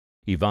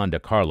Yvonne de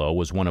Carlo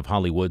was one of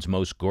Hollywood's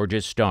most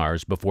gorgeous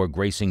stars before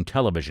gracing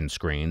television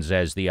screens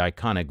as the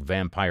iconic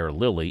vampire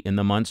Lily in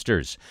The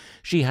Munsters.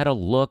 She had a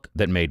look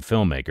that made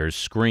filmmakers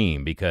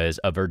scream because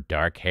of her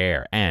dark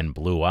hair and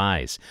blue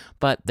eyes,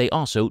 but they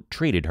also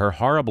treated her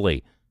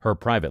horribly. Her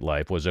private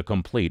life was a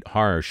complete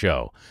horror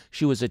show.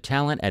 She was a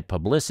talent at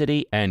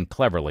publicity and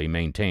cleverly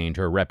maintained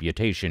her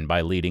reputation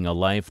by leading a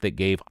life that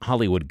gave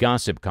Hollywood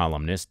gossip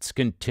columnists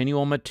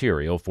continual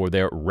material for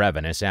their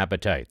ravenous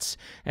appetites.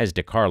 As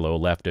de Carlo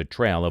left a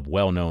trail of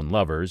well-known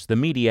lovers, the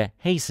media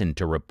hastened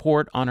to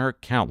report on her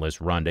countless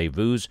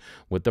rendezvous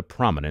with the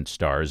prominent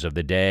stars of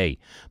the day.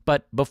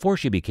 But before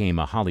she became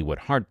a Hollywood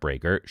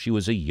heartbreaker, she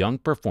was a young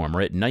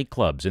performer at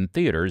nightclubs and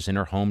theaters in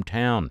her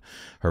hometown.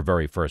 Her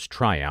very first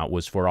tryout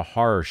was for a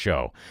horror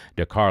show.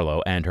 De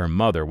Carlo and her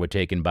mother were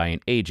taken by an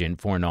agent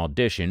for an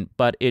audition,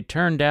 but it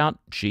turned out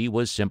she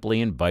was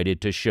simply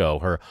invited to show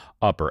her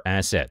upper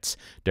assets.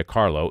 De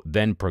Carlo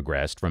then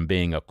progressed from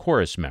being a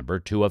chorus member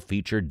to a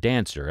featured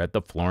dancer at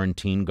the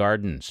Florentine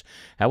Gardens.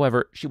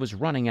 However, she was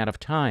running out of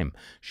time.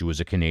 She was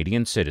a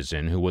Canadian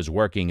citizen who was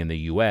working in the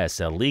U.S.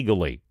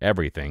 illegally.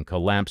 Everything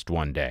collapsed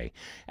one day.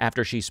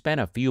 After she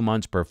spent a few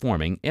months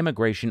performing,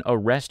 immigration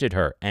arrested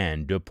her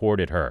and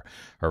deported her.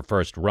 Her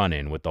first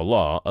run-in with the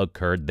law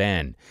occurred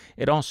then.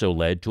 It also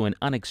led to an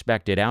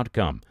unexpected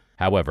outcome.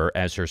 However,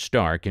 as her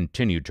star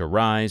continued to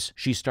rise,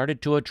 she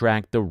started to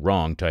attract the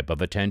wrong type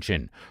of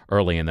attention.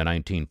 Early in the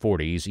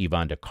 1940s,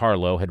 Yvonne de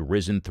Carlo had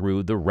risen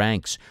through the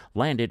ranks,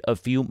 landed a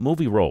few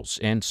movie roles,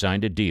 and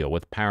signed a deal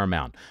with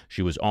Paramount.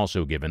 She was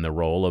also given the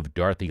role of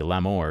Dorothy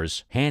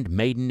Lamour's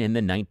handmaiden in the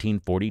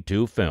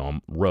 1942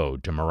 film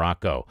Road to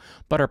Morocco.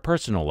 But her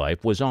personal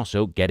life was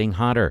also getting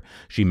hotter.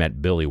 She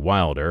met Billy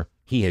Wilder.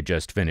 He had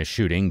just finished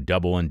shooting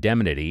Double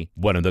Indemnity,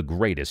 one of the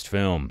greatest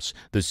films.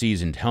 The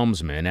seasoned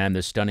helmsman and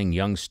the stunning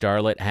young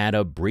starlet had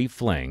a brief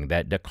fling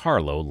that de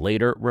Carlo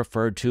later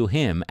referred to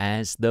him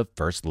as the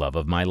first love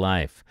of my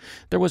life.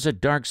 There was a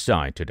dark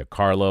side to de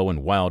Carlo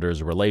and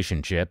Wilder's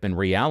relationship. In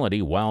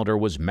reality, Wilder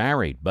was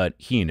married, but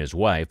he and his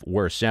wife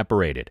were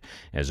separated.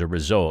 As a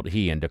result,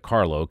 he and de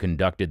Carlo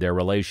conducted their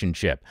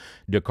relationship.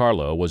 De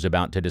Carlo was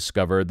about to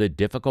discover the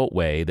difficult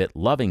way that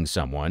loving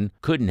someone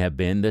couldn't have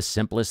been the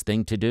simplest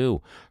thing to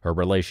do.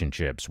 Her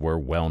relationships were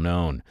well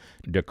known.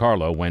 De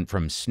Carlo went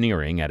from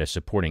sneering at a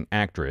supporting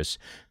actress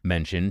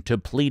mentioned to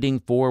pleading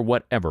for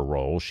whatever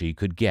role she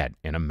could get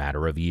in a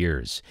matter of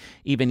years.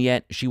 Even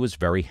yet, she was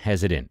very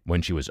hesitant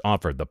when she was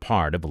offered the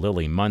part of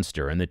Lily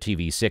Munster in the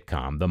TV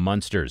sitcom The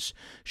Munsters.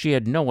 She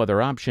had no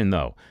other option,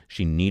 though.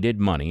 She needed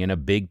money, and a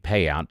big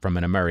payout from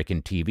an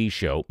American TV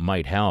show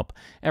might help.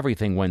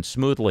 Everything went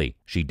smoothly.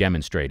 She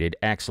demonstrated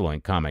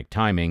excellent comic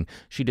timing.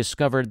 She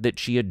discovered that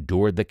she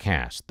adored the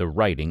cast, the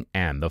writing,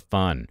 and the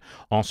fun.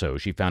 Also,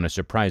 she found a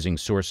surprising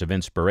source of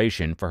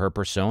inspiration for her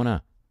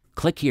persona.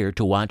 Click here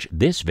to watch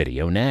this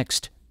video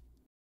next.